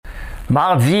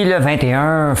Mardi le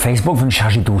 21, Facebook va nous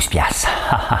charger 12 piastres.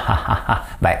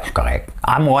 Ben, c'est correct.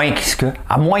 À moins que,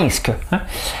 hein?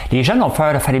 Les jeunes ont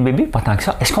peur de faire des bébés, pas tant que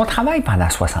ça. Est-ce qu'on travaille pendant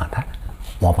 60 ans?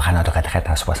 Ou on prend notre retraite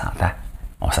à 60 ans?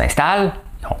 On s'installe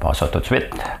et on passe ça tout de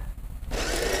suite.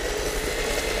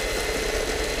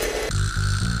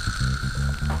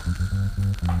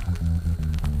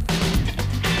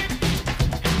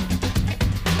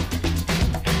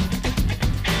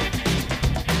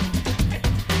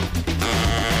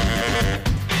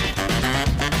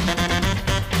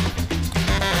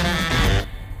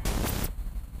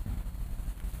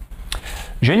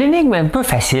 J'ai une énigme un peu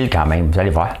facile quand même, vous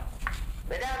allez voir.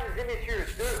 Mesdames et messieurs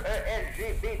de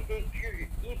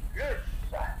LGBTQI+,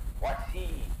 voici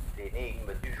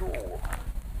l'énigme du jour.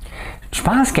 Je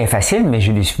pense qu'elle est facile, mais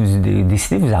j'ai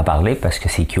décidé de vous en parler parce que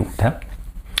c'est cute. Hein?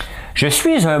 Je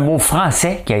suis un mot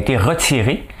français qui a été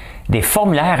retiré des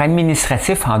formulaires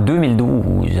administratifs en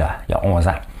 2012, il y a 11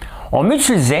 ans. On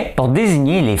m'utilisait pour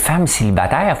désigner les femmes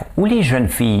célibataires ou les jeunes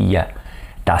filles.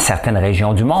 Dans certaines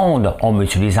régions du monde, on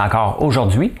m'utilise encore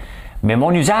aujourd'hui, mais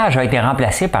mon usage a été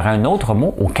remplacé par un autre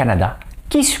mot au Canada.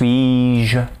 Qui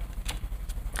suis-je?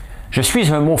 Je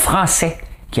suis un mot français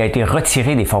qui a été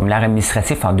retiré des formulaires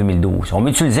administratifs en 2012. On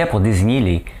m'utilisait pour désigner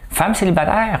les femmes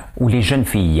célibataires ou les jeunes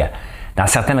filles. Dans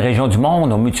certaines régions du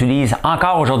monde, on m'utilise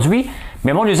encore aujourd'hui,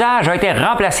 mais mon usage a été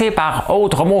remplacé par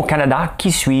autre mot au Canada.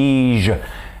 Qui suis-je?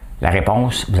 La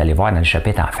réponse, vous allez voir dans le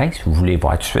chapitre en fin, si vous voulez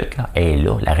voir tout de suite, là, elle est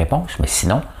là, la réponse. Mais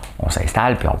sinon, on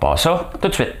s'installe puis on passe ça tout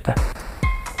de suite.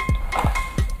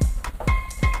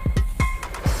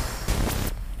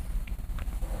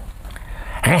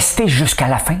 Restez jusqu'à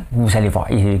la fin, vous allez voir.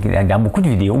 Dans beaucoup de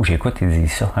vidéos que j'écoute, ils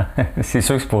disent ça. C'est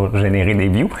sûr que c'est pour générer des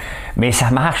views, mais ça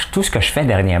marche, tout ce que je fais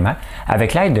dernièrement,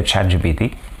 avec l'aide de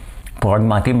ChatGPT, pour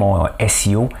augmenter mon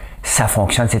SEO, ça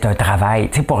fonctionne, c'est un travail.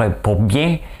 Tu sais, pour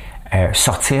bien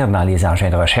sortir dans les engins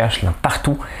de recherche, là,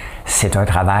 partout, c'est un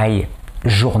travail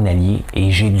journalier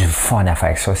et j'ai du fun à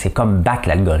faire ça. C'est comme battre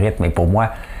l'algorithme, mais pour moi,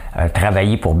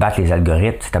 travailler pour battre les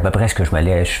algorithmes, c'est à peu près ce que je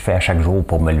fais à chaque jour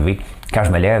pour me lever. Quand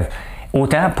je me lève,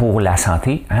 autant pour la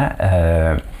santé, hein,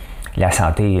 la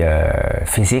santé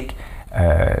physique,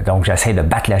 donc j'essaie de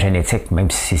battre la génétique, même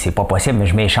si c'est pas possible, mais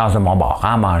je mets les chances de mon bord,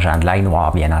 en mangeant de l'ail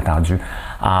noir, bien entendu,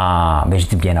 mais je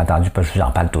dis bien entendu parce que je vous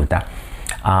en parle tout le temps,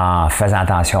 en faisant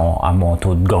attention à mon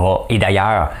taux de gras. Et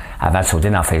d'ailleurs, avant de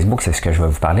sauter dans Facebook, c'est ce que je vais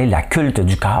vous parler, la culte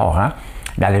du corps, hein?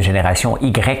 Dans la génération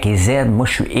Y et Z, moi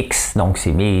je suis X, donc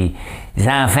c'est mes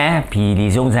enfants, puis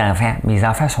les autres enfants. Mes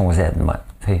enfants sont Z, moi,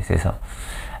 c'est ça.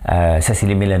 Ça, c'est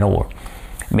les millénaires.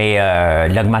 Mais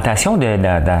l'augmentation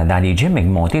dans les gyms est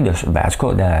montée, en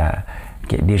tout cas,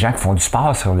 des gens qui font du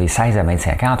sport sur les 16 à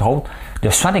 25 ans, entre autres, de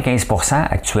 75%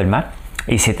 actuellement,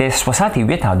 et c'était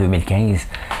 68 en 2015.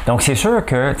 Donc, c'est sûr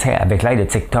que, tu sais, avec l'aide de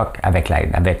TikTok, avec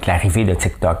l'arrivée de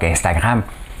TikTok, Instagram,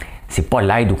 c'est pas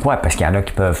l'aide ou quoi, parce qu'il y en a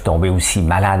qui peuvent tomber aussi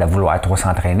malades à vouloir trop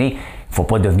s'entraîner. Il ne faut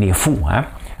pas devenir fou, hein.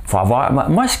 Faut avoir,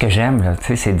 moi, ce que j'aime, tu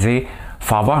sais, c'est de dire,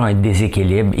 faut avoir un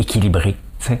déséquilibre équilibré,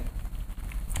 tu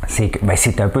sais.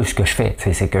 C'est un peu ce que je fais, tu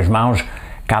sais, c'est que je mange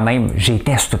quand même,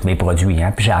 j'teste tous mes produits,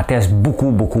 hein, puis j'en teste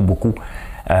beaucoup,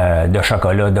 de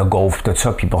chocolat, de gaufres, tout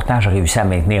ça, puis pourtant, j'ai réussi à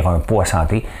maintenir un poids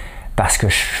santé parce que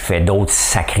je fais d'autres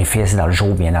sacrifices dans le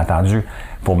jour, bien entendu,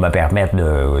 pour me permettre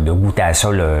de goûter à ça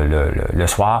le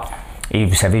soir. Et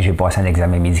vous savez, j'ai passé un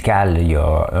examen médical il y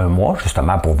a un mois,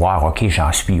 justement, pour voir, OK,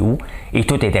 j'en suis où, et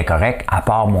tout était correct, à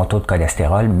part mon taux de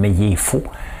cholestérol, mais il est faux,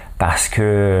 parce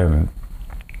que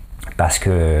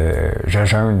je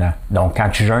jeûne. Donc, quand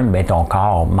tu jeûnes, ben, ton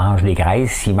corps mange des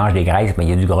graisses. S'il mange des graisses, ben,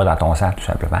 il y a du gras dans ton sang, tout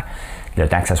simplement. Le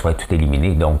temps que ça soit tout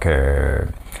éliminé. Donc,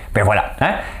 ben voilà.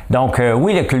 Hein? Donc,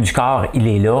 oui, le culte du corps, il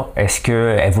est là. Est-ce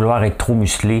que vouloir être trop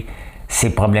musclé,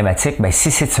 c'est problématique? Ben,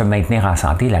 si c'est de se maintenir en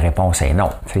santé, la réponse est non.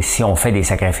 T'sais, si on fait des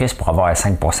sacrifices pour avoir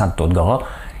 5% de taux de gras,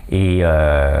 et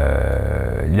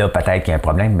là, peut-être qu'il y a un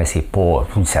problème, mais c'est pas...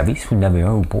 Vous le savez, si vous en avez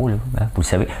un ou pas, là, hein, vous le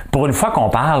savez. Pour une fois qu'on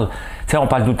parle, tu sais, on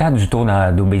parle tout le temps du taux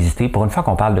d'obésité. Pour une fois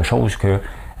qu'on parle de choses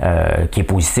qui est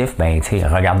positif, ben, tu sais,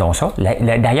 regardons ça.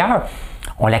 D'ailleurs,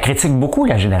 on la critique beaucoup,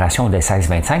 la génération des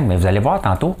 16-25, mais vous allez voir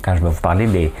tantôt, quand je vais vous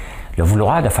parler le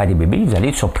vouloir de faire des bébés, vous allez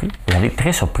être surpris. Vous allez être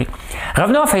très surpris.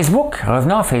 Revenons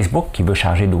à Facebook qui veut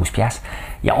charger 12$.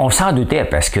 On s'en doutait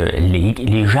parce que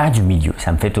les gens du milieu,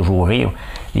 ça me fait toujours rire,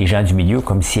 les gens du milieu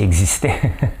comme s'ils existaient.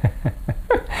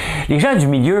 Les gens du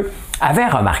milieu avaient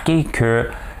remarqué que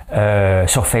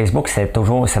sur Facebook,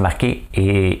 c'est marqué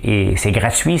et c'est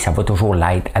gratuit, ça va toujours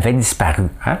l'être, avait disparu.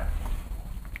 Hein?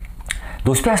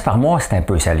 12$ par mois, c'est un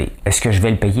peu salé. Est-ce que je vais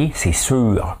le payer? C'est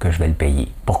sûr que je vais le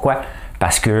payer. Pourquoi?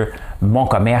 Parce que mon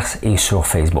commerce est sur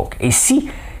Facebook. Et si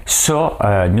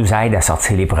ça nous aide à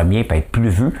sortir les premiers et être plus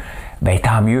vus, bien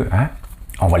tant mieux, hein?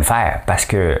 On va le faire parce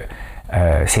que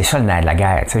c'est ça le nerf de la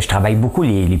guerre. Tu sais, je travaille beaucoup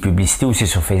les publicités aussi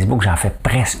sur Facebook, j'en fais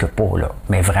presque pas, là,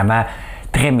 mais vraiment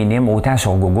très minime, autant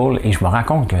sur Google, et je me rends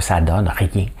compte que ça donne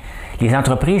rien. Les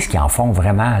entreprises qui en font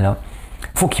vraiment, là,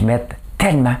 faut qu'ils mettent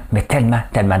tellement, mais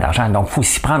tellement d'argent. Donc, il faut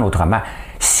s'y prendre autrement.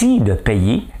 Si de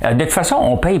payer, de toute façon,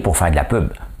 on paye pour faire de la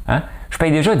pub. Hein? Je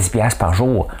paye déjà 10$ par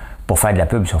jour pour faire de la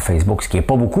pub sur Facebook, ce qui n'est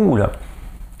pas beaucoup, là.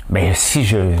 Mais si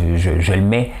je le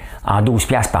mets en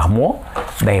 12$ par mois,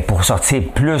 bien, pour sortir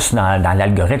plus dans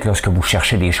l'algorithme lorsque vous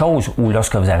cherchez des choses ou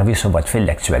lorsque vous arrivez sur votre fil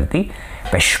d'actualité,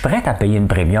 bien, je suis prêt à payer une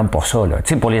premium pour ça. Là.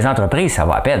 Pour les entreprises, ça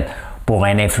va à peine. Pour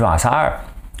un influenceur,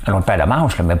 un autre paire de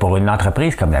manches, là, mais pour une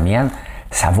entreprise comme la mienne,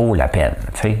 ça vaut la peine.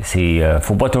 Il ne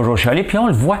faut pas toujours chialer. Puis on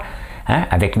le voit hein,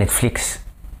 avec Netflix.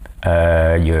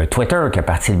 Il y a Twitter qui a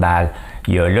parti le bal.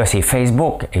 Là, c'est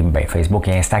Facebook. Et, bien, Facebook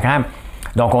et Instagram.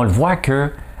 Donc, on le voit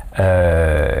que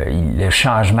le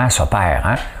changement s'opère.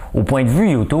 Hein. Au point de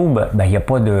vue YouTube, ben, il n'y a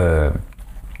pas de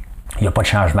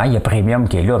changement. Il y a Premium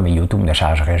qui est là, mais YouTube ne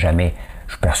chargerait jamais.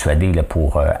 Je suis persuadé là,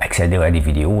 pour accéder à des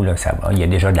vidéos, là, ça va. Il y a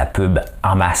déjà de la pub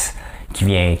en masse qui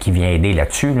vient aider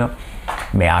là-dessus. Là.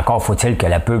 Mais encore faut-il que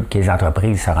la pub, que les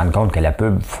entreprises se rendent compte que la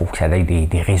pub, il faut que ça ait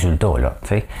des résultats. Là,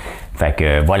 t'sais. Fait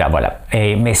que voilà.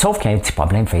 Mais sauf qu'il y a un petit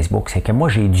problème Facebook, c'est que moi,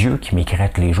 j'ai Dieu qui m'écrit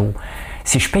tous les jours.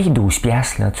 Si je paye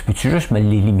 12$, là, tu peux-tu juste me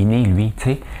l'éliminer, lui?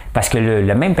 T'sais? Parce que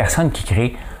la même personne qui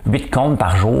crée 8 comptes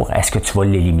par jour, est-ce que tu vas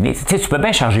l'éliminer? T'sais, tu peux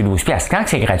bien charger 12$. Quand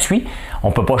c'est gratuit, on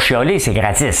ne peut pas chialer, c'est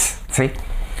gratis. T'sais?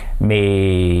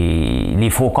 Mais les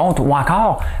faux comptes, ou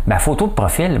encore ma photo de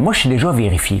profil, moi, je suis déjà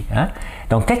vérifié. Hein?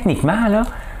 Donc, techniquement, là,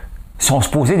 sont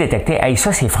supposés détecter, hey,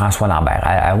 ça, c'est François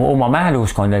Lambert. Au moment là, où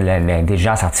on a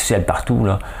l'intelligence artificielle partout,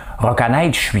 là,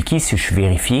 reconnaître je suis qui si je suis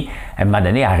vérifié, à un moment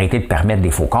donné, arrêter de permettre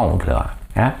des faux comptes. Là,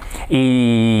 hein?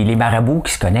 Et les marabouts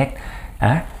qui se connectent,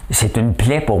 hein? C'est une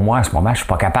plaie pour moi en ce moment. Je ne suis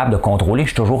pas capable de contrôler. Je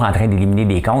suis toujours en train d'éliminer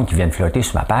des comptes qui viennent flotter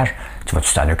sur ma page. Tu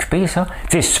vas-tu t'en occuper, ça?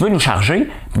 Tu sais, si tu veux nous charger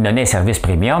et donner un service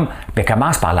premium, bien,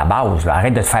 commence par la base. Là.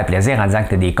 Arrête de te faire plaisir en disant que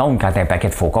tu as des comptes quand tu as un paquet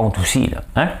de faux comptes aussi. Là.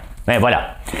 Hein? Ben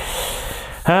voilà.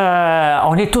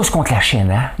 On est tous contre la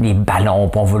Chine, hein? Les ballons,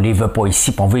 puis on ne les veut pas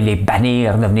ici, puis on veut les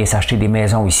bannir de venir s'acheter des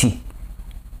maisons ici.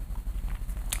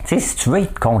 Tu sais, si tu veux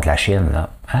être contre la Chine, là,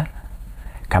 hein?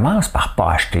 Commence par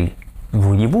pas acheter.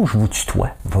 Voyez-vous, je vous tutoie,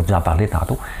 je vais vous en parler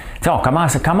tantôt. Tu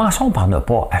sais, commençons par ne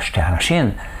pas acheter en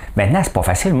Chine. Maintenant, c'est pas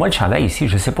facile. Moi, le chandail ici,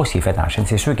 je ne sais pas s'il est fait en Chine,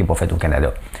 c'est sûr qu'il n'est pas fait au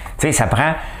Canada. Tu sais, ça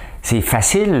prend... C'est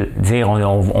facile de dire on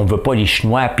ne veut pas les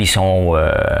Chinois, puis sont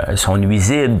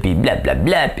nuisibles, puis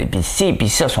blablabla, puis ci, puis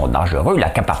ça, sont dangereux,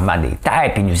 l'accaparement des terres,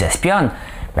 puis ils nous espionnent.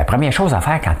 La première chose à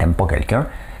faire quand tu n'aimes pas quelqu'un,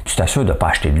 tu t'assures de ne pas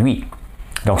acheter de lui.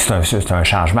 Donc, c'est un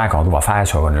changement qu'on doit faire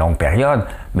sur une longue période,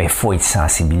 mais il faut être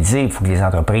sensibilisé, il faut que les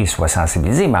entreprises soient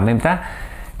sensibilisées, mais en même temps,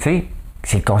 tu sais,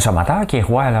 c'est le consommateur qui est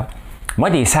roi, là.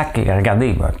 Moi, des sacs,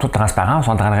 regardez, toute transparence,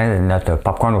 on est en train de notre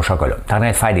popcorn au chocolat, on est en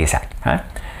train de faire des sacs, hein?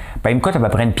 Ben, il me coûte à peu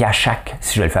près une pièce chaque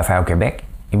si je le fais faire au Québec.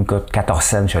 Il me coûte 14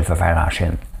 cents si je le fais faire en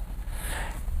Chine.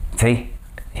 Tu sais,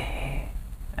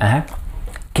 hein?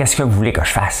 Qu'est-ce que vous voulez que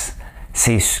je fasse?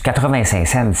 C'est 85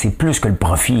 cents, c'est plus que le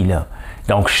profit, là.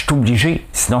 Donc, je suis obligé,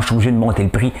 sinon je suis obligé de monter le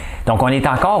prix. Donc, on est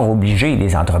encore obligé,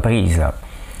 les entreprises, là.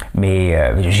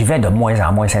 Mais j'y vais de moins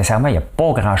en moins, sincèrement. Il n'y a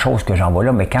pas grand-chose que j'envoie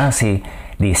là, mais quand c'est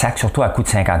des sacs, surtout à coût de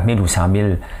 50 000 ou 100 000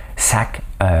 sacs,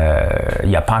 il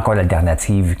n'y a pas encore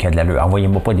d'alternative qui a de l'allure.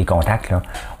 Envoyez-moi pas des contacts, là.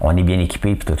 On est bien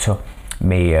équipés et tout ça.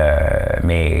 Mais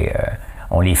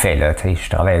on les fait, là. Je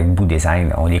travaille avec Bout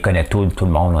Design, on les connaît tout le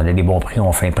monde. On a des bons prix,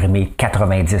 on fait imprimer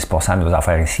 90% de nos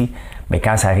affaires ici. Mais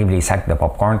quand ça arrive les sacs de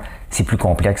popcorn, c'est plus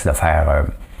complexe de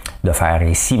faire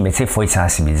ici. Mais tu sais, il faut être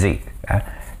sensibilisé. Hein?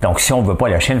 Donc, si on ne veut pas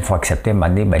la Chine, il faut accepter à un moment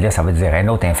donné, ben là, ça veut dire une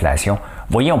autre inflation.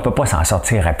 Vous voyez, on ne peut pas s'en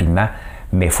sortir rapidement,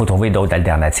 mais il faut trouver d'autres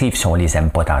alternatives si on ne les aime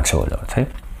pas tant que ça.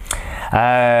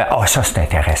 Ça, c'est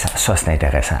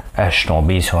intéressant. Je suis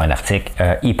tombé sur un article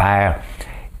hyper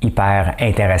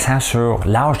intéressant sur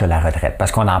l'âge de la retraite.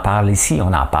 Parce qu'on en parle ici,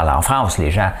 on en parle en France,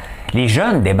 les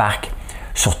jeunes débarquent,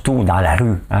 surtout dans la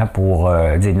rue, hein, pour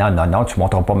dire non, tu ne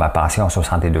monteras pas ma pension à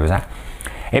 62 ans.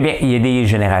 Eh bien, il y a des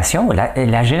générations.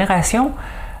 La génération,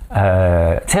 tu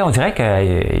sais, on dirait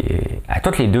que à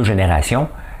toutes les deux générations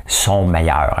sont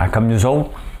meilleures. Hein. Comme nous autres,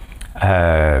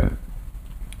 c'est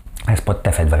pas tout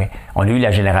à fait vrai. On a eu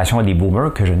la génération des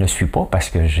boomers que je ne suis pas parce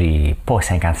que j'ai pas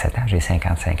 57 ans, j'ai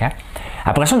 55 ans.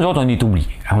 Après ça, nous autres, on est oubliés.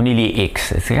 On est les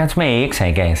X. C'est quand tu mets un X,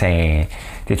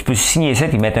 tu peux signer ça,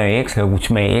 tu mets un X, là, ou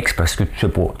tu mets un X parce que tu sais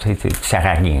pas, tu sers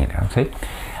à rien. Là,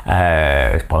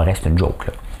 c'est pas vrai, c'est une joke.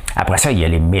 Là. Après ça, il y a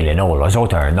les millennials. Eux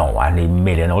autres, un nom. Hein. Les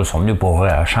millennials sont venus pour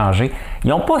changer. Ils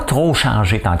n'ont pas trop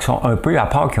changé tant que ça, un peu, à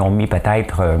part qu'ils ont mis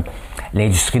peut-être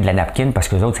l'industrie de la napkin, parce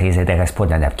que les autres, ça ne les intéresse pas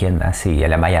de la napkin, hein, c'est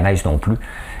la mayonnaise non plus.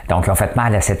 Donc, ils ont fait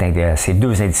mal à ces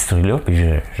deux industries-là, puis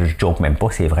je joke même pas,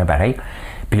 c'est vrai pareil.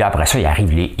 Puis là, après ça, il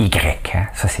arrive les Y, hein,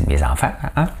 ça, c'est mes enfants,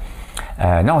 hein.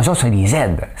 Non, eux autres, c'est des Z,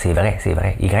 c'est vrai,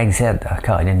 YZ,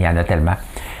 Caroline, il y en a tellement.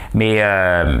 Mais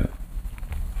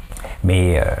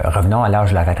revenons à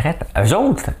l'âge de la retraite. Eux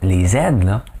autres, les Z,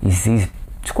 là, ils se disent,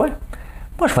 tu sais quoi,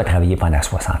 moi, je vais travailler pendant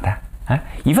 60 ans. Hein?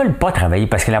 Ils ne veulent pas travailler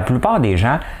parce que la plupart des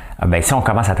gens, ben, si on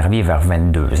commence à travailler vers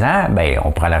 22 ans, ben,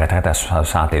 on prend la retraite à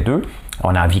 62,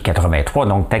 on en vit 83,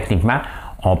 donc techniquement,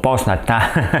 on passe notre temps.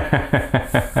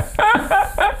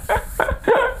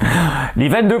 Les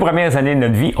 22 premières années de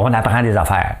notre vie, on apprend des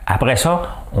affaires. Après ça,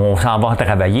 on s'en va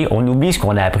travailler, on oublie ce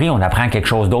qu'on a appris, on apprend quelque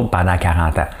chose d'autre pendant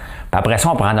 40 ans. Puis après ça,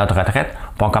 on prend notre retraite,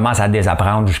 puis on commence à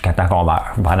désapprendre jusqu'à temps qu'on meurt,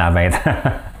 pendant 20 ans.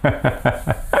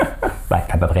 Ben,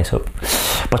 c'est à peu près ça.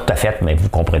 Pas tout à fait, mais vous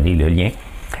comprenez le lien.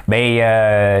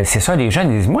 Bien, c'est ça, les jeunes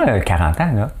disent, moi, 40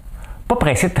 ans, là, pas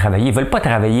pressés de travailler. Ils ne veulent pas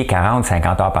travailler 40,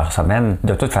 50 heures par semaine,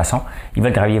 de toute façon. Ils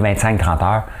veulent travailler 25, 30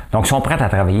 heures. Donc, ils sont prêts à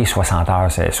travailler 60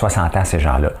 heures, 60 ans, ces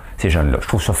gens-là, ces jeunes-là. Je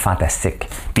trouve ça fantastique.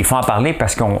 Puis, il faut en parler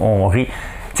parce qu'on rit.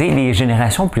 Tu sais, les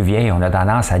générations plus vieilles, on a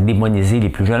tendance à démoniser les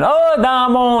plus jeunes. « Ah, dans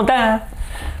mon temps! »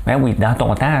 Ben oui, dans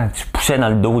ton temps, tu poussais dans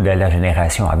le dos de la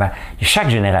génération avant. Et chaque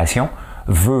génération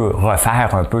veut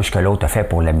refaire un peu ce que l'autre a fait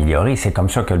pour l'améliorer. C'est comme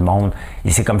ça que le monde,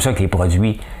 et c'est comme ça que les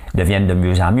produits deviennent de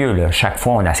mieux en mieux. Là. Chaque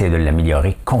fois, on essaie de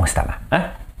l'améliorer constamment. Hein?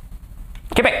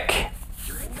 Québec!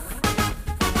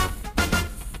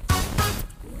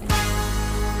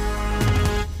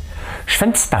 Je fais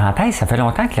une petite parenthèse, ça fait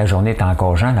longtemps que la journée est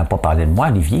encore jeune, n'a pas parlé de moi,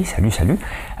 Olivier, salut,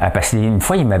 parce qu'une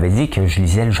fois, il m'avait dit que je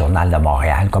lisais le Journal de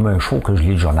Montréal, comme un show que je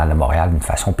lis le Journal de Montréal d'une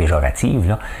façon péjorative,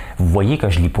 là. Vous voyez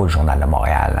que je lis pas le Journal de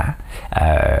Montréal, hein?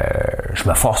 Je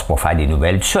me force pour faire des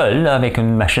nouvelles tout seul, là, avec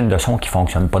une machine de son qui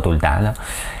fonctionne pas tout le temps, là.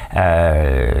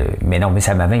 Mais non, mais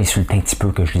ça m'avait insulté un petit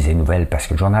peu que je lisais les nouvelles, parce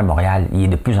que le Journal de Montréal, il est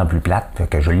de plus en plus plate,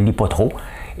 que je le lis pas trop,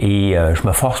 et je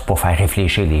me force pour faire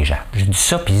réfléchir les gens. Je dis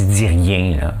ça, puis je dis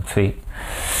rien, là, tu sais.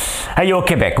 Hey, au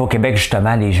Québec,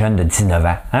 justement, les jeunes de 19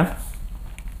 ans hein,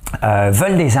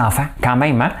 veulent des enfants, quand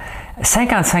même. Hein?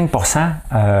 55%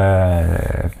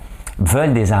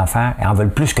 veulent des enfants et en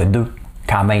veulent plus que 2,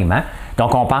 quand même. Hein?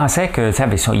 Donc, on pensait que ça,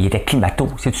 il était climato,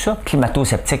 c'est tout ça,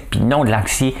 climato-sceptique, puis non de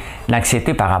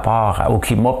l'anxiété par rapport au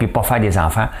climat, puis pas faire des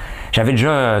enfants. J'avais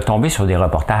déjà tombé sur des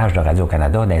reportages de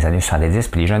Radio-Canada dans les années 70,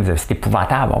 puis les jeunes disaient, c'est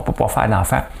épouvantable, on ne peut pas faire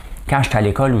d'enfants. Quand j'étais à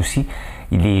l'école aussi,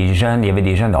 il y avait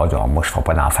des jeunes, oh, moi je ne ferai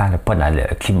pas d'enfants, pas dans le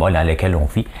climat dans lequel on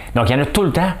vit. Donc il y en a tout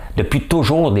le temps, depuis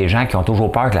toujours, des gens qui ont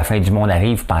toujours peur que la fin du monde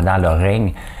arrive pendant leur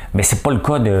règne. Mais c'est pas le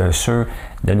cas de ceux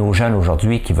de nos jeunes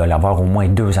aujourd'hui qui veulent avoir au moins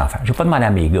 2 enfants. Je n'ai pas demandé à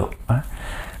mes gars. Hein?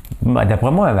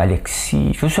 D'après moi,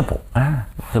 Alexis, je ne sais pas. Hein?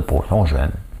 Je ne sais pas, ils sont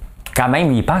jeunes. Quand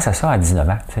même, ils pensent à ça à 19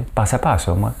 ans. Je ne pensais pas à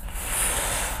ça, moi.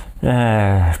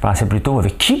 Je pensais plutôt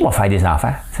avec qui va faire des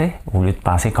enfants, t'sais, au lieu de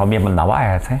penser combien va en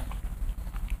avoir. T'sais.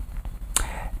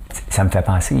 Ça me fait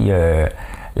penser,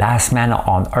 Last Man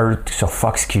on Earth sur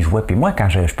Fox qui jouait. Puis moi, quand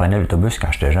je prenais l'autobus,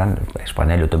 quand j'étais jeune, je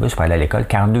prenais l'autobus pour aller à l'école,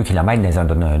 42 km dans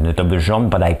un autobus jaune,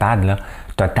 pas d'iPad, là,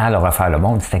 total, refaire le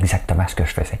monde, c'était exactement ce que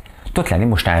je faisais. Toute l'année,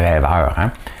 moi, j'étais un rêveur.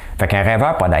 Hein? Fait qu'un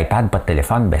rêveur, pas d'iPad, pas de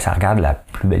téléphone, ben ça regarde la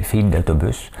plus belle fille de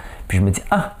l'autobus. Puis je me dis,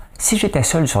 si j'étais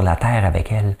seul sur la Terre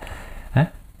avec elle, hein?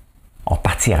 On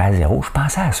partirait à zéro. Je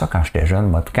pensais à ça quand j'étais jeune.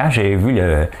 Moi. Puis quand j'ai vu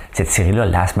cette série-là,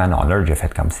 Last Man on Earth, j'ai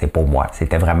fait comme c'est pour moi.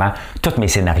 C'était vraiment tous mes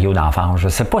scénarios d'enfance. Je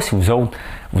ne sais pas si vous autres,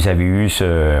 vous avez eu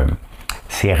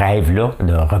ces rêves-là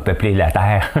de repeupler la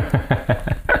Terre.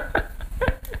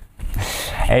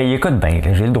 Hey, écoute bien,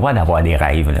 j'ai le droit d'avoir des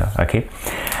rêves, là, OK?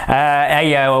 À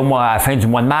la fin du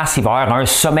mois de mars, il va y avoir un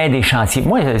sommet des chantiers.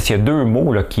 Moi, il y a 2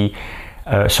 mots là, qui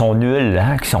sont nuls,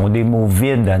 hein, qui sont des mots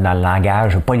vides dans le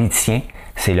langage politicien.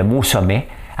 C'est le mot sommet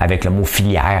avec le mot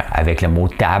filière, avec le mot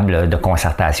table de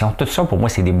concertation. Tout ça, pour moi,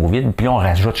 c'est des mots vides. Puis là, on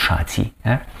rajoute chantier.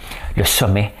 Hein? Le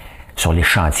sommet sur les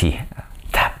chantiers.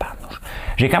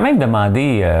 J'ai quand même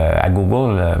demandé à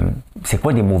Google, c'est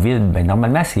quoi des mots vides? Ben,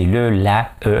 normalement, c'est le, la,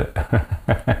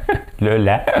 le,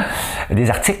 la. Des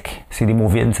articles, c'est des mots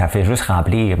vides, ça fait juste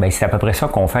remplir. Ben, c'est à peu près ça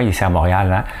qu'on fait ici à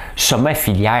Montréal. Hein? Sommet,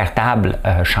 filière, table,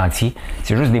 chantier.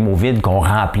 C'est juste des mots vides qu'on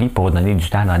remplit pour donner du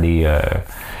temps dans des...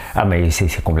 mais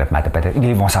c'est complètement peut-être.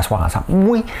 Ils vont s'asseoir ensemble.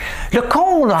 Oui, le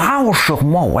cône range sur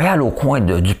Montréal au coin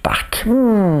du parc.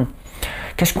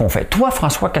 Qu'est-ce qu'on fait? Toi,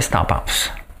 François, qu'est-ce que t'en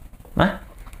penses? Hein?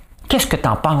 Qu'est-ce que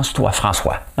t'en penses, toi,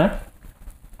 François? Hein?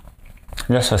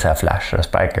 Là, ça flash.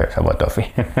 J'espère que ça va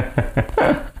toffer.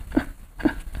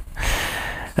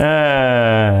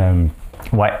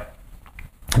 Ouais.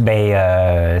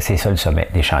 Ben, c'est ça le sommet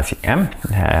des chantiers. Hein?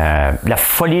 La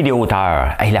folie des hauteurs.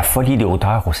 Hey, la folie des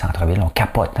hauteurs au centre-ville, on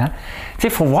capote. Hein? Tu sais,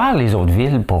 il faut voir les autres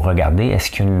villes pour regarder est-ce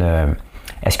qu'il y a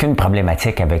une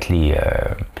problématique avec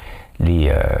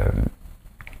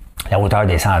la hauteur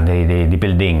des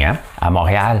buildings. Hein? À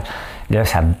Montréal, là,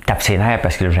 ça me tape ses nerfs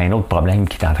parce que j'ai un autre problème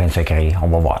qui est en train de se créer. On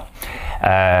va voir.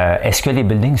 Est-ce que les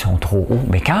buildings sont trop hauts?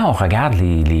 Mais quand on regarde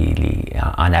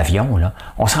en avion, là,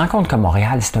 on se rend compte que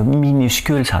Montréal, c'est un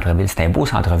minuscule centre-ville, c'est un beau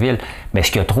centre-ville, mais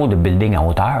est-ce qu'il y a trop de buildings en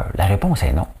hauteur? La réponse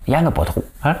est non. Il n'y en a pas trop.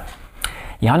 Hein?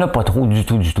 Il n'y en a pas trop du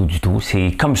tout.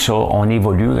 C'est comme ça, on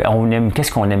évolue.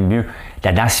 Qu'est-ce qu'on aime mieux?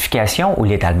 La densification ou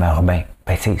l'étalement urbain?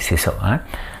 Ben, c'est ça. Hein?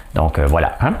 Donc,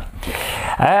 voilà. Hein?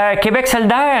 Québec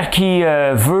solidaire qui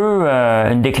veut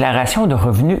une déclaration de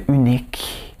revenus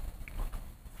unique.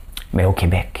 Mais au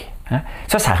Québec. Hein?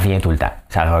 Ça revient tout le temps.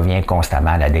 Ça revient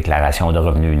constamment, la déclaration de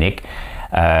revenus unique.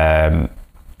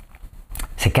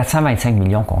 C'est 425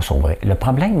 millions qu'on sauverait. Le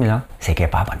problème, là, c'est qu'elle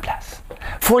n'est pas à bonne place.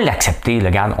 Il faut l'accepter,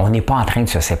 regarde, on n'est pas en train de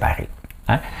se séparer.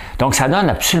 Hein? Donc, ça donne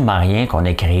absolument rien qu'on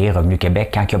ait créé Revenu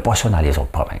Québec quand il n'y a pas ça dans les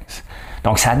autres provinces.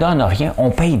 Donc, ça donne rien. On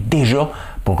paye déjà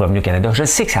pour Revenu Canada. Je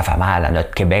sais que ça fait mal à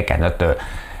notre Québec, à notre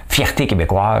fierté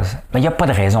québécoise, mais il n'y a pas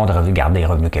de raison de regarder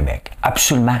Revenu Québec.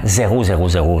 Absolument zéro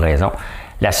raison.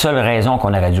 La seule raison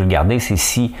qu'on aurait dû le garder, c'est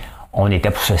si on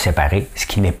était pour se séparer, ce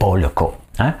qui n'est pas le cas.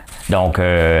 Hein? Donc,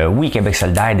 oui, Québec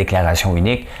solidaire, déclaration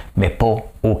unique, mais pas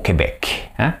au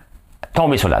Québec. Hein?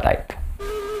 Tombez sur la tête.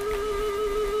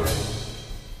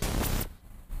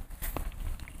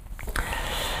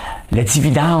 Le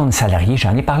dividende salarié,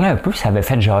 j'en ai parlé un peu, ça avait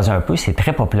fait jaser un peu, c'est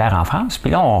très populaire en France.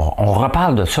 Puis là, on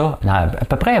reparle de ça à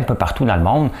peu près un peu partout dans le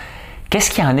monde.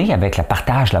 Qu'est-ce qu'il y en est avec le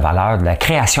partage de la valeur, de la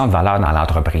création de valeur dans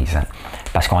l'entreprise? Hein?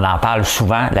 Parce qu'on en parle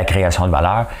souvent, la création de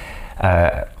valeur.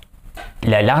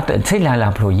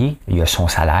 L'employé, il a son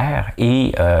salaire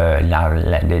et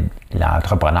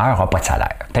l'entrepreneur n'a pas de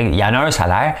salaire. Il y en a un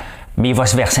salaire, mais il va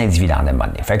se verser un dividende à un moment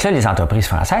donné. Fait que là, les entreprises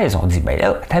françaises ont dit, bien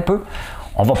là, attends un peu.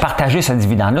 On va partager ce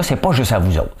dividende-là, c'est pas juste à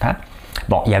vous autres. Hein?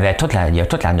 Bon, il y a toute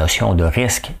la notion de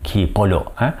risque qui n'est pas là.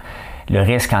 Hein? Le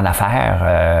risque en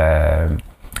affaires,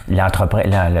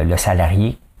 le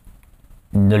salarié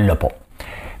ne l'a pas.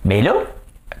 Mais là,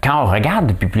 quand on regarde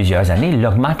depuis plusieurs années,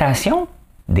 l'augmentation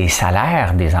des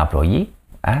salaires des employés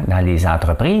dans les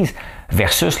entreprises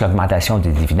versus l'augmentation des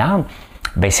dividendes,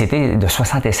 bien, c'était de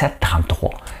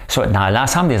 67,33. Dans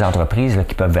l'ensemble des entreprises là,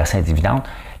 qui peuvent verser un dividende,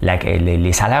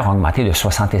 les salaires ont augmenté de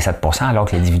 67 % alors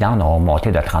que les dividendes ont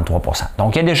augmenté de 33 %.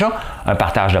 Donc, il y a déjà un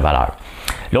partage de valeur.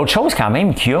 L'autre chose quand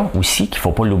même qu'il y a aussi, qu'il ne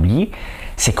faut pas l'oublier,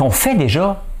 c'est qu'on fait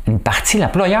déjà une partie,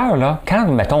 l'employeur, là, quand,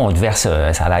 mettons, on te verse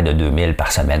un salaire de 2 000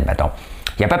 par semaine, mettons,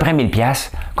 il y a à peu près 1 000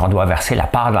 $ qu'on doit verser la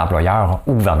part de l'employeur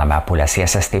au gouvernement pour la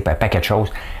CSST, un paquet de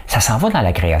choses. Ça s'en va dans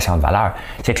la création de valeur.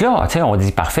 C'est que là, tu sais, on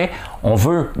dit parfait, on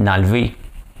veut enlever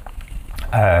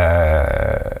à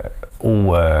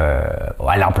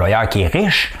l'employeur qui est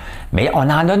riche, mais on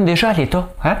en donne déjà à l'État.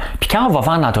 Hein? Puis quand on va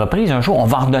vendre l'entreprise, un jour, on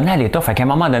va en redonner à l'État. Fait qu'à un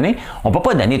moment donné, on ne peut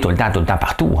pas donner tout le temps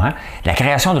partout. Hein? La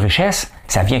création de richesse,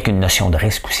 ça vient qu'une notion de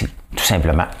risque aussi, tout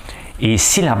simplement. Et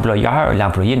si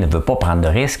l'employé ne veut pas prendre de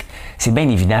risque, c'est bien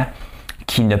évident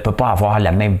qu'il ne peut pas avoir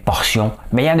la même portion.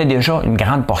 Mais il y en a déjà une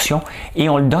grande portion et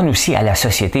on le donne aussi à la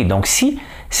société. Donc, si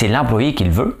c'est l'employé qui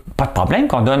le veut, pas de problème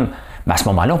qu'on donne. Mais à ce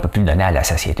moment-là, on ne peut plus le donner à la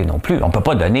société non plus. On ne peut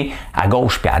pas donner à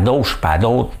gauche, puis à gauche, puis à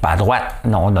d'autres, puis à droite.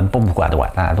 Non, on ne donne pas beaucoup à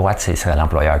droite. À droite, c'est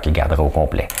l'employeur qui garderait au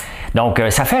complet. Donc,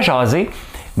 ça fait jaser,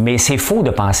 mais c'est faux de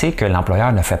penser que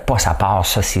l'employeur ne fait pas sa part en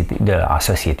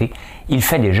société. Il le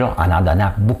fait déjà en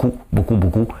donnant beaucoup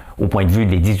au point de vue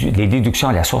des déductions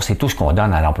à la source et tout ce qu'on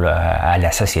donne à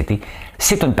la société.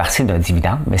 C'est une partie d'un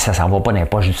dividende, mais ça ne s'en va pas dans les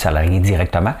poches du salarié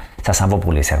directement. Ça s'en va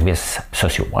pour les services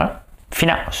sociaux. Hein?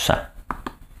 Finance.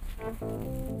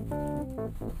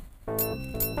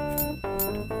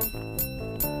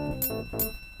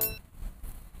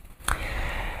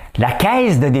 La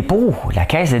caisse de dépôt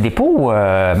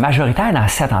majoritaire dans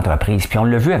cette entreprise, puis on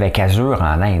l'a vu avec Azure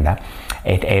en Inde, hein,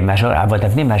 elle va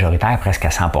devenir majoritaire presque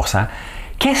à 100 %.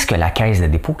 Qu'est-ce que la caisse de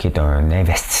dépôt qui est un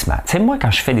investissement? Tu sais, moi, quand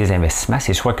je fais des investissements,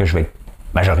 c'est soit que je vais être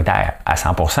majoritaire à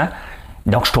 100 %,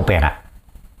 donc je suis opérant.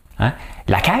 Hein?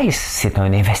 La caisse, c'est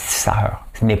un investisseur,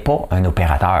 ce n'est pas un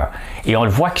opérateur. Et on le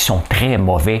voit qu'ils sont très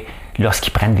mauvais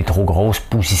lorsqu'ils prennent des trop grosses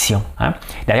positions. Hein?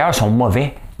 D'ailleurs, ils sont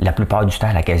mauvais la plupart du temps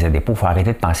à la caisse de dépôt. Il faut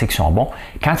arrêter de penser qu'ils sont bons.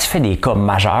 Quand tu fais des cas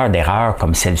majeurs d'erreurs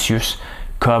comme Celsius,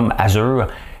 comme Azure,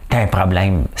 tu as un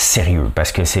problème sérieux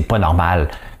parce que c'est pas normal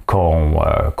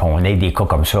qu'on ait des cas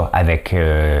comme ça avec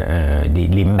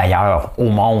les meilleurs au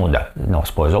monde. Non,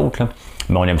 c'est pas eux autres, là.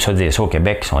 Mais on aime ça dire ça au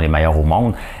Québec, qui sont les meilleurs au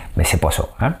monde, mais c'est pas ça.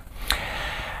 Hein?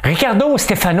 Ricardo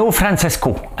Stefano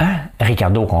Francesco. Hein?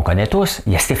 Ricardo qu'on connaît tous.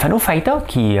 Il y a Stefano Faita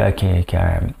qui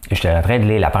j'étais en train de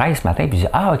lire la presse ce matin, puis il dit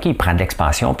 « Ah, OK, il prend de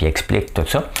l'expansion, puis il explique tout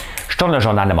ça. » Je tourne le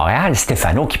Journal de Montréal,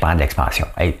 Stefano qui prend de l'expansion.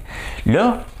 Hey,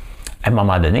 là, à un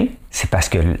moment donné, c'est parce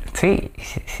que, tu sais,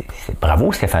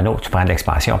 bravo Stefano, tu prends de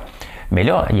l'expansion. Mais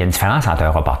là, il y a une différence entre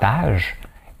un reportage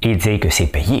et dire que c'est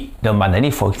payé. À un moment donné,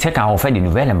 il faut, tu sais, quand on fait des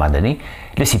nouvelles, à un moment donné,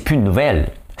 là, c'est plus une nouvelle.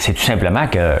 C'est tout simplement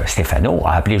que Stefano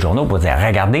a appelé les journaux pour dire «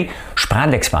 Regardez, je prends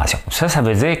de l'expansion. » Ça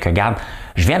veut dire que, regarde,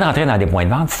 je viens d'entrer dans des points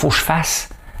de vente, il faut que je fasse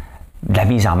de la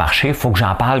mise en marché, il faut que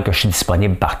j'en parle, que je suis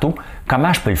disponible partout.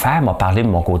 Comment je peux le faire? M'a parler de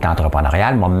mon côté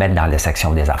entrepreneurial, m'a me mettre dans la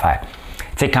section des affaires.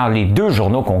 Tu sais, quand les deux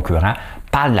journaux concurrents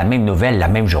parlent de la même nouvelle la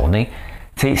même journée,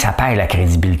 tu sais, ça perd la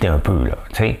crédibilité un peu, là.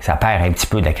 Tu sais, ça perd un petit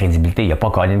peu de la crédibilité. Il n'y a pas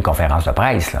collé une conférence de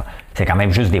presse, là. C'est quand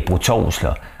même juste des pots de sauce,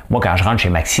 là. Moi, quand je rentre chez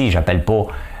Maxi, j'appelle pas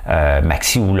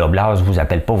Maxi ou Loblas, vous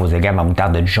appelle pas vos égales, ma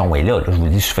moutarde de Dijon est là, je vous le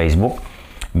dis sur Facebook.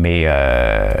 Mais,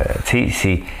 tu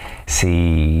sais,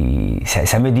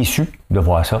 ça m'a déçu de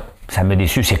voir ça. Ça m'a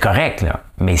déçu, c'est correct, là,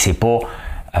 mais c'est pas...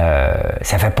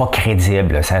 ça fait pas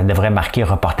crédible, là. Ça devrait marquer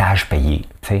reportage payé.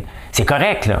 T'sais. C'est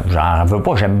correct, là. J'en veux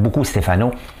pas, j'aime beaucoup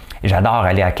Stefano. J'adore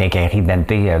aller à la quincaillerie Dente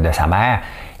de sa mère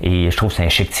et je trouve que c'est un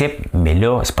chic type, mais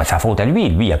là, c'est pas de sa faute à lui.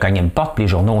 Lui, il a cogné une porte, puis les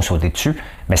journaux ont sauté dessus,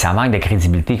 mais ça manque de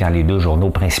crédibilité quand les deux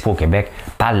journaux principaux au Québec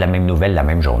parlent de la même nouvelle la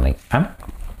même journée. Hein?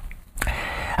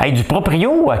 Hey, du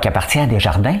Proprio qui appartient à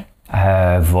Desjardins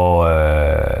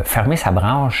va fermer sa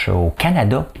branche au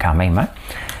Canada quand même. Hein?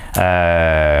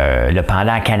 Le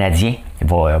pendant canadien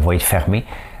va être fermé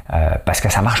parce que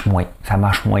ça marche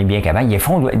moins bien qu'avant.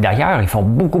 D'ailleurs, ils font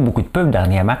beaucoup de pubs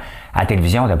dernièrement à la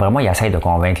télévision. D'après moi, ils essayent de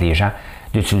convaincre les gens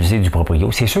d'utiliser du Proprio.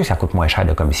 C'est sûr que ça coûte moins cher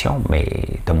de commission, mais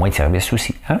tu as moins de services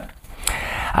aussi. Hein?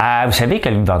 Vous savez que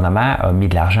le gouvernement a mis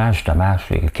de l'argent justement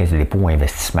sur les caisses de dépôt ou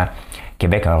investissement.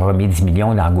 Québec a remis 10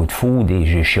 millions dans Good Food et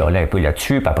j'ai chiolé un peu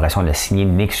là-dessus. Puis après ça, on a signé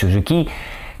Nick Suzuki.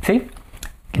 Tu sais,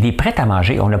 les prêts à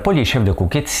manger, on n'a pas les chefs de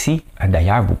coquette ici.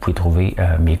 D'ailleurs, vous pouvez trouver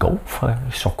mes gaufres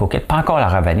sur coquette. Pas encore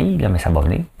la vanille, là, mais ça va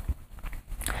venir.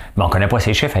 Mais on ne connaît pas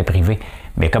ces chiffres à privé.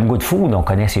 Mais comme Good Food, on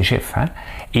connaît ces chiffres. Hein?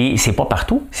 Et c'est pas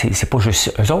partout. C'est pas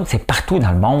juste eux autres, c'est partout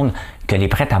dans le monde que les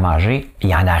prêts à manger, il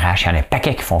y en arrache. Il y en a un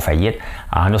paquet qui font faillite.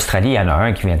 En Australie, il y en a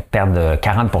un qui vient de perdre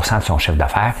 40% de son chiffre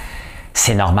d'affaires.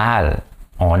 C'est normal.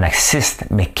 On assiste.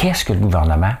 Mais qu'est-ce que le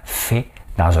gouvernement fait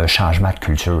dans un changement de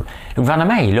culture? Le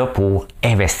gouvernement est là pour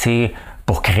investir,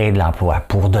 pour créer de l'emploi,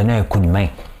 pour donner un coup de main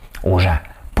aux gens.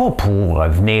 Pas pour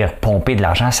venir pomper de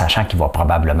l'argent sachant qu'il va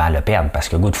probablement le perdre. Parce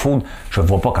que Good Food, je ne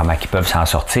vois pas comment ils peuvent s'en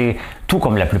sortir. Tout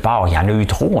comme la plupart, il y en a eu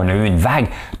trop, on a eu une vague.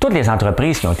 Toutes les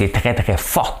entreprises qui ont été très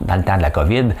fortes dans le temps de la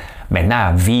COVID,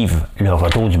 maintenant vivent le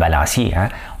retour du balancier. Hein?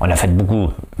 On a fait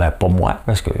beaucoup, pas moi,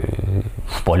 parce que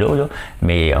je suis pas là,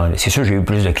 mais c'est sûr j'ai eu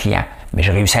plus de clients. Mais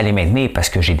j'ai réussi à les maintenir parce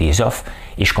que j'ai des offres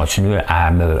et je continue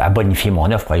à bonifier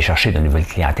mon offre pour aller chercher de nouvelles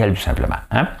clientèles, tout simplement.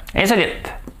 Hein?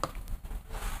 Insolite!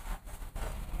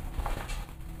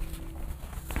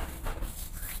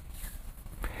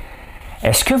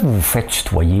 Est-ce que vous vous faites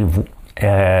tutoyer, vous?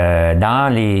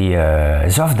 Dans les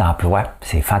offres d'emploi,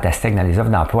 c'est fantastique, dans les offres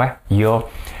d'emploi, il y a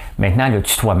maintenant le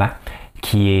tutoiement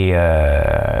qui est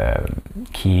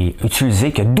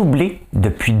utilisé, qui a doublé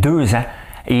depuis 2 ans.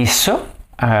 Et ça,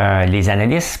 les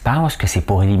analystes pensent que c'est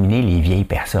pour éliminer les vieilles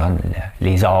personnes,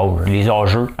 les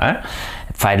âgeux, hein?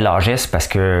 Faire de l'âgisme parce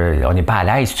qu'on n'est pas à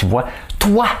l'aise, tu vois.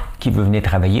 Toi qui veux venir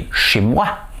travailler chez moi,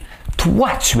 toi,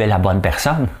 tu es la bonne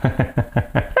personne.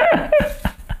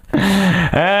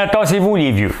 Tassez-vous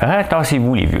les vieux.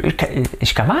 Tassez-vous les vieux.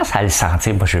 Je commence à le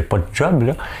sentir. Moi, je n'ai pas de job,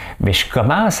 là, mais je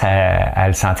commence à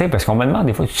le sentir parce qu'on me demande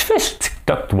des fois, tu fais ce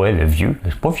TikTok, toi, le vieux?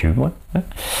 Je suis pas vieux, moi. Hein?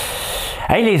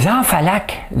 Hey, les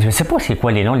Enfalac, je ne sais pas c'est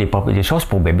quoi les noms, les choses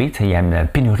pour bébés. Il y a une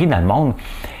pénurie dans le monde.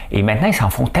 Et maintenant, ils s'en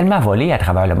font tellement voler à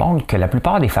travers le monde que la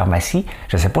plupart des pharmacies,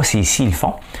 je ne sais pas si ici ils le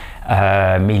font,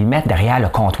 mais ils mettent derrière le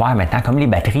comptoir maintenant, comme les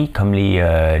batteries, comme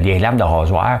les lames de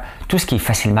rasoir, tout ce qui est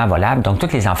facilement volable. Donc,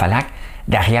 toutes les Enfalac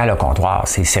derrière le comptoir.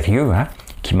 C'est sérieux, hein,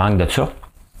 qui manque de ça.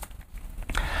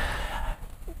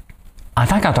 En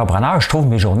tant qu'entrepreneur, je trouve que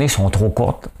mes journées sont trop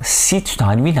courtes. Si tu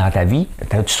t'ennuies dans ta vie,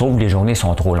 tu trouves que les journées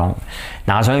sont trop longues.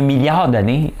 Dans 1 milliard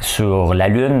d'années, sur la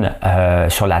Lune,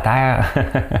 sur la Terre,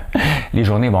 les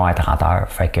journées vont être 30 heures.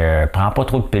 Fait que prends pas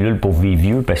trop de pilules pour vivre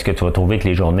vieux parce que tu vas trouver que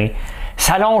les journées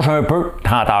s'allongent un peu,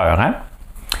 30 heures. Hein?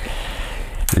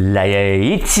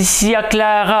 Laetitia,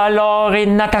 Clara, Laure et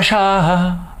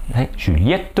Natacha,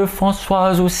 Juliette,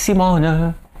 Françoise ou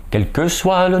Simone, quel que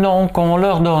soit le nom qu'on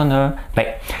leur donne. Ben,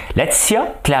 Laetitia,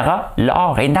 Clara,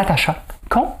 Laure et Natacha,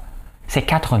 qu'ont ces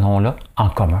 4 noms-là en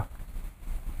commun?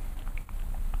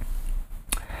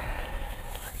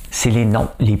 c'est les noms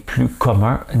les plus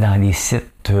communs dans les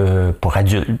sites pour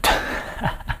adultes.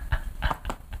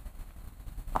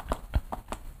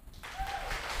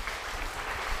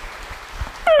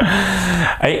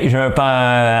 Hey,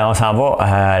 on s'en va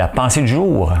à la pensée du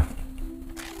jour.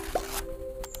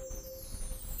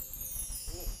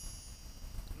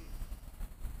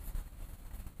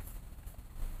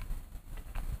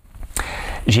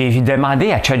 J'ai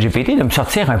demandé à ChatGPT de me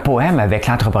sortir un poème avec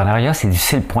l'entrepreneuriat, c'est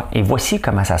difficile, point. Et voici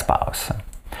comment ça se passe.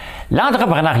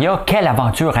 L'entrepreneuriat, quelle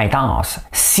aventure intense,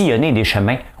 sillonner des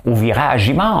chemins aux virages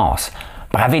immenses,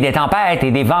 braver des tempêtes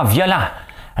et des vents violents,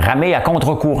 ramer à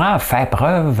contre-courant, faire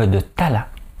preuve de talent.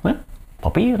 Hein?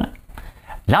 Pas pire, hein?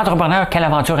 L'entrepreneur, quelle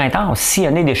aventure intense,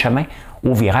 sillonner des chemins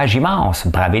aux virages immenses,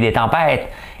 braver des tempêtes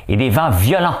et des vents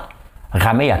violents,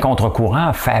 ramer à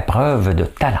contre-courant, faire preuve de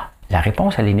talent. La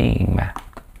réponse à l'énigme.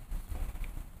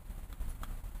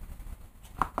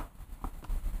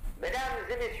 Mesdames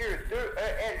et messieurs,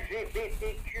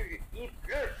 2ELGBTQI+,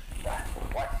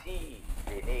 voici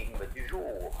l'énigme du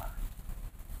jour.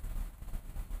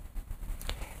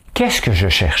 Qu'est-ce que je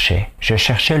cherchais? Je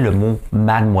cherchais le mot «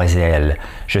 mademoiselle ».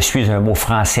 Je suis un mot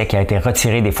français qui a été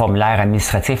retiré des formulaires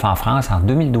administratifs en France en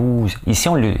 2012. Ici,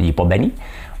 il n'est pas banni.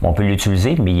 On peut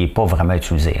l'utiliser, mais il n'est pas vraiment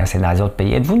utilisé. Hein? C'est dans les autres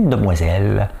pays. Êtes-vous une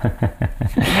demoiselle?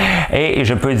 Et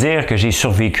je peux dire que j'ai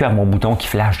survécu à mon bouton qui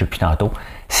flash depuis tantôt.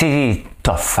 C'est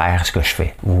tough faire ce que je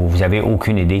fais. Vous n'avez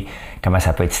aucune idée comment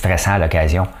ça peut être stressant à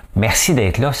l'occasion. Merci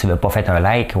d'être là. Si vous n'avez pas fait un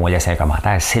like ou laissé un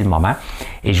commentaire, c'est le moment.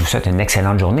 Et je vous souhaite une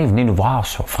excellente journée. Venez nous voir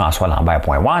sur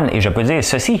françoislambert.one et je peux dire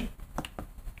ceci.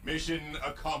 Mission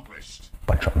accomplished.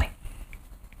 Bonne journée.